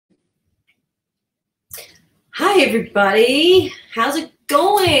Hi everybody, how's it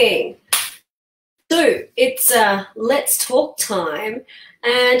going? So it's let's talk time,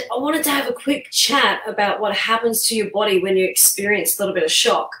 and I wanted to have a quick chat about what happens to your body when you experience a little bit of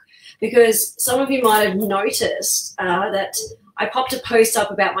shock, because some of you might have noticed that I popped a post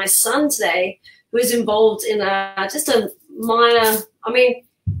up about my son today who was involved in just a minor,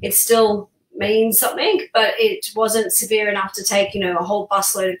 it still means something, but it wasn't severe enough to take, a whole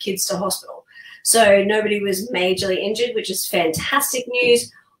busload of kids to hospital. So nobody was majorly injured, which is fantastic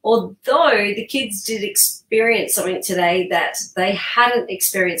news, although the kids did experience something today that they hadn't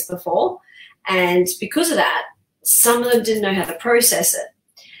experienced before. And because of that, some of them didn't know how to process it.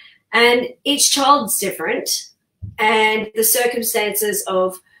 And each child's different, and the circumstances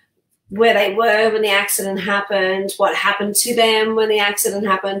of where they were when the accident happened, what happened to them when the accident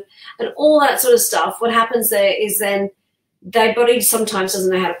happened, and all that sort of stuff. What happens there is then their body sometimes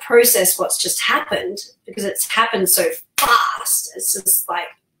doesn't know how to process what's just happened because it's happened so fast. It's just like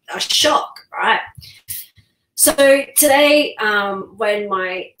a shock, right? So today, when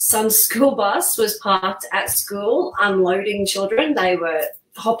my son's school bus was parked at school, unloading children, they were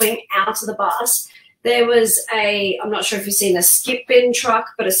hopping out of the bus. There was I'm not sure if you've seen a skip bin truck,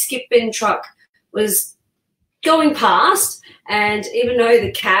 but a skip bin truck was going past, and even though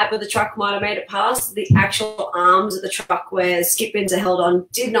the cab of the truck might have made it past, the actual arms of the truck where skip bins are held on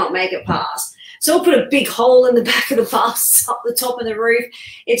did not make it past. So it put a big hole in the back of the bus up the top of the roof.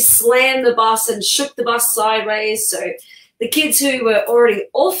 It slammed the bus and shook the bus sideways. So the kids who were already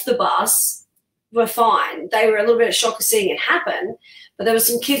off the bus were fine. They were a little bit shocked seeing it happen, but there were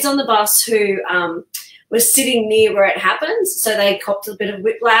some kids on the bus who were sitting near where it happened. So they copped a bit of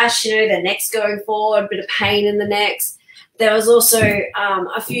whiplash, their necks going forward, a bit of pain in the necks. There was also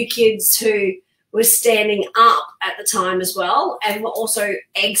a few kids who were standing up at the time as well, and were also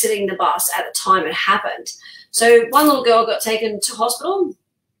exiting the bus at the time it happened. So one little girl got taken to hospital.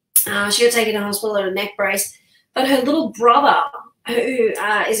 She got taken to hospital in a neck brace, but her little brother, who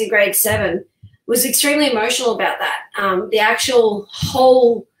is in grade 7, was extremely emotional about that. The actual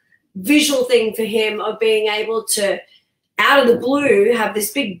whole visual thing for him of being able to, out of the blue, have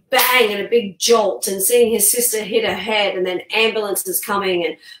this big bang and a big jolt, and seeing his sister hit her head, and then ambulances coming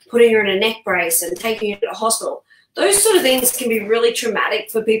and putting her in a neck brace and taking her to the hospital. Those sort of things can be really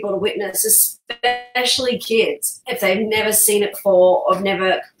traumatic for people to witness, especially kids, if they've never seen it before or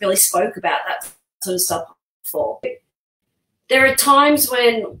never really spoke about that sort of stuff before. There are times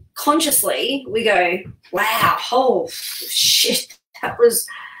when consciously we go, wow, oh shit, that was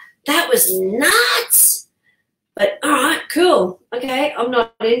nuts. But all right, cool. Okay, I'm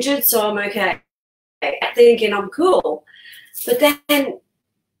not injured, so I'm okay. Thinking I'm cool. But then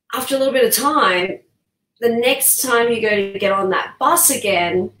after a little bit of time, the next time you go to get on that bus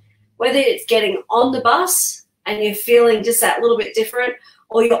again, whether it's getting on the bus and you're feeling just that little bit different,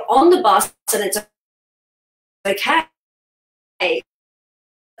 or you're on the bus and it's okay.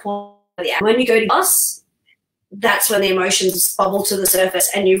 When you go to the bus, that's when the emotions bubble to the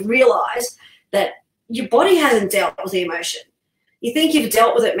surface and you realize that your body hasn't dealt with the emotion. You think you've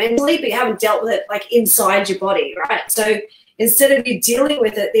dealt with it mentally, but you haven't dealt with it like inside your body, right? So instead of you dealing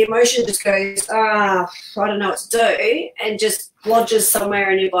with it, the emotion just goes, I don't know what to do, and just lodges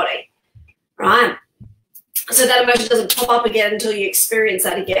somewhere in your body, right? So that emotion doesn't pop up again until you experience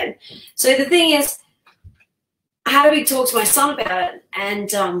that again. So the thing is, I had a big talk to my son about it, and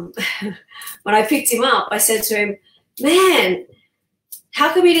when I picked him up, I said to him, man,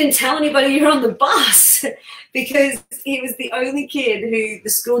 how come you didn't tell anybody you're on the bus? Because he was the only kid who the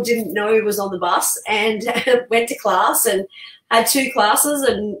school didn't know was on the bus, and went to class and had 2 classes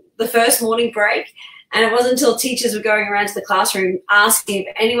and the first morning break. And it wasn't until teachers were going around to the classroom asking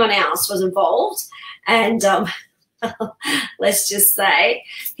if anyone else was involved. And let's just say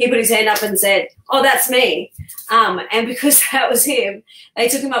he put his hand up and said, oh, that's me. And because that was him, they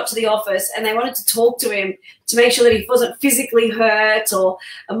took him up to the office and they wanted to talk to him to make sure that he wasn't physically hurt or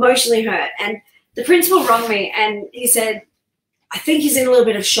emotionally hurt. And the principal rang me and he said, I think he's in a little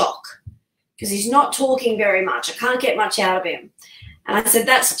bit of shock because he's not talking very much. I can't get much out of him. And I said,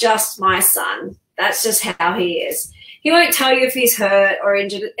 that's just my son. That's just how he is. He won't tell you if he's hurt or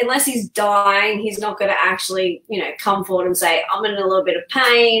injured. Unless he's dying, he's not going to actually, come forward and say, I'm in a little bit of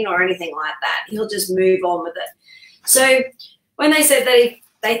pain or anything like that. He'll just move on with it. So when they said that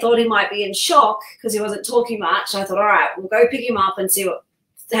they thought he might be in shock because he wasn't talking much, I thought, all right, we'll go pick him up and see what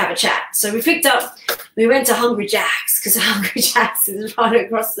have a chat. So we went to Hungry Jack's, because Hungry Jack's is right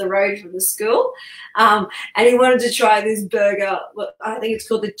across the road from the school. And he wanted to try this burger. I think it's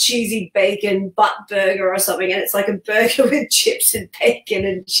called the cheesy bacon butt burger or something. And it's like a burger with chips and bacon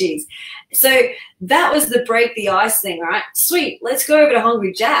and cheese. So that was the break the ice thing, right? Sweet, let's go over to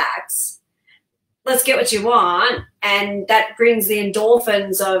Hungry Jack's. Let's get what you want. And that brings the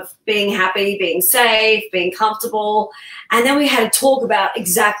endorphins of being happy, being safe, being comfortable. And then we had to talk about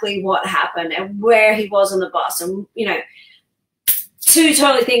exactly what happened and where he was on the bus. And, you know, two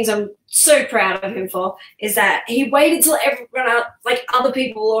totally things I'm so proud of him for is that he waited till everyone else, like other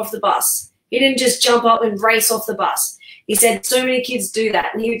people were off the bus. He didn't just jump up and race off the bus. He said so many kids do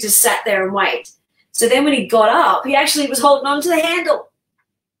that, and he just sat there and wait. So then when he got up, he actually was holding on to the handle.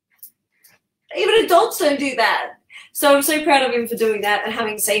 Even adults don't do that. So I'm so proud of him for doing that and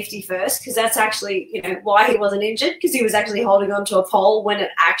having safety first, because that's actually, you know, why he wasn't injured, because he was actually holding on to a pole when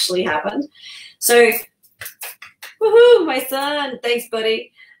it actually happened. So, woohoo, my son, thanks,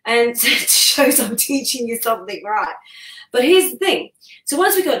 buddy. And it shows I'm teaching you something right. But here's the thing. So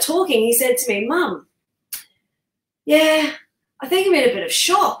once we got talking, he said to me, Mum, yeah, I think I'm in a bit of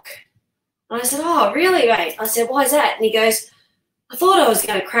shock. And I said, oh, really, mate? I said, why is that? And he goes, I thought I was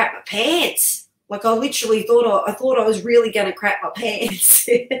going to crap my pants. Like I literally thought I was really going to crap my pants.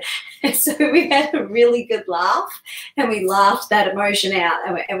 And so we had a really good laugh, and we laughed that emotion out,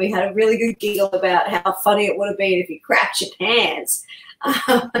 and we had a really good giggle about how funny it would have been if you crapped your pants.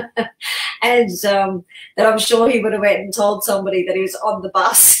 And that I'm sure he would have went and told somebody that he was on the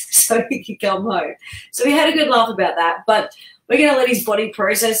bus so he could come home. So we had a good laugh about that. But we're going to let his body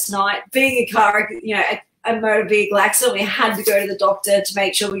process tonight. Being a car, you know, a motor vehicle accident, we had to go to the doctor to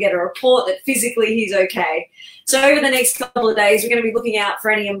make sure we get a report that physically he's okay. So over the next couple of days, we're going to be looking out for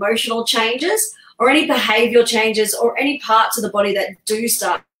any emotional changes or any behavioural changes or any parts of the body that do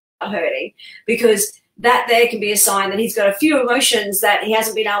start hurting, because that there can be a sign that he's got a few emotions that he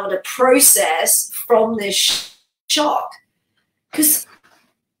hasn't been able to process from this shock. Because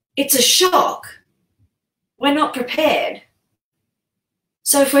it's a shock. We're not prepared.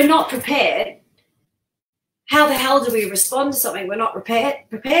 So if we're not prepared, how the hell do we respond to something we're not prepared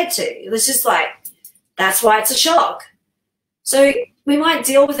to? It's just like, that's why it's a shock. So we might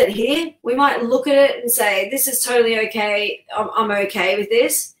deal with it here. We might look at it and say, this is totally okay. I'm okay with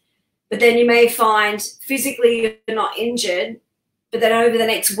this. But then you may find physically you're not injured, but then over the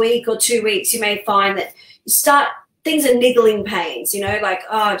next week or 2 weeks, you may find that things are niggling pains, you know, like,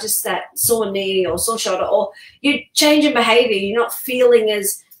 oh, just that sore knee or sore shoulder, or you change in behavior. You're not feeling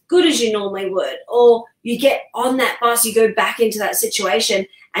as good as you normally would, or you get on that bus, you go back into that situation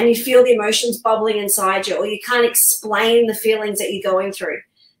and you feel the emotions bubbling inside you, or you can't explain the feelings that you're going through.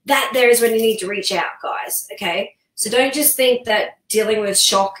 That there is when you need to reach out, guys, okay? So don't just think that dealing with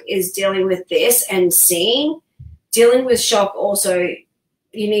shock is dealing with this and seeing. Dealing with shock also,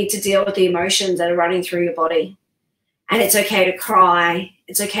 you need to deal with the emotions that are running through your body. And it's okay to cry.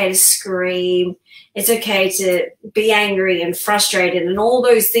 It's okay to scream. It's okay to be angry and frustrated and all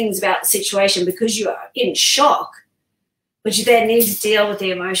those things about the situation because you are in shock. But you then need to deal with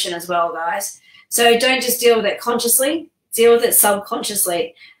the emotion as well, guys. So don't just deal with it consciously. Deal with it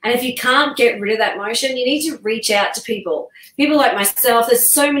subconsciously. And if you can't get rid of that emotion, you need to reach out to people. People like myself.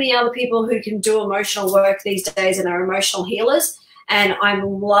 There's so many other people who can do emotional work these days and are emotional healers. And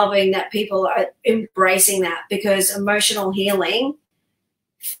I'm loving that people are embracing that, because emotional healing,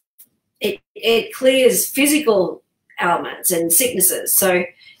 it clears physical ailments and sicknesses. So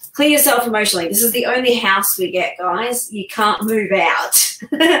clear yourself emotionally. This is the only house we get, guys. You can't move out.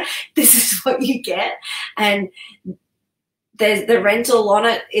 This is what you get. And the rental on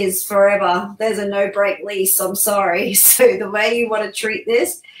it is forever. There's a no-break lease. I'm sorry. So the way you want to treat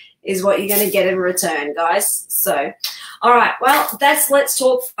this is what you're going to get in return, guys. So, all right. Well, that's Let's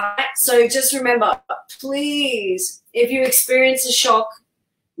Talk Fight. So just remember, please, if you experience a shock,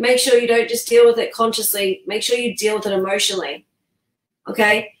 make sure you don't just deal with it consciously. Make sure you deal with it emotionally,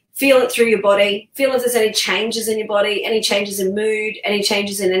 okay? Feel it through your body. Feel if there's any changes in your body, any changes in mood, any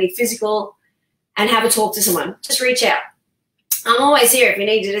changes in any physical, and have a talk to someone. Just reach out. I'm always here if you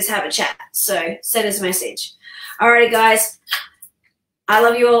need to just have a chat. So send us a message. Alrighty, guys. I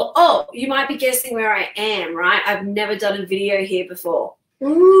love you all. Oh, you might be guessing where I am, right? I've never done a video here before.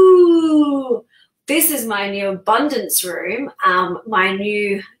 Ooh. This is my new abundance room, my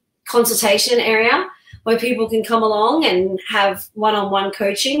new consultation area where people can come along and have one-on-one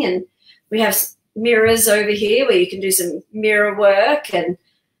coaching. And we have mirrors over here where you can do some mirror work, and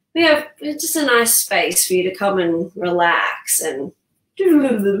we have just a nice space for you to come and relax and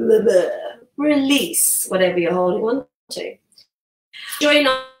release whatever you're holding on to. Enjoy your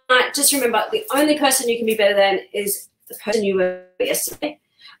night. Just remember, the only person you can be better than is the person you were yesterday.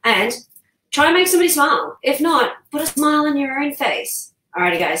 And try and make somebody smile. If not, put a smile on your own face.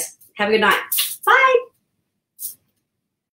 Alrighty, guys. Have a good night. Bye.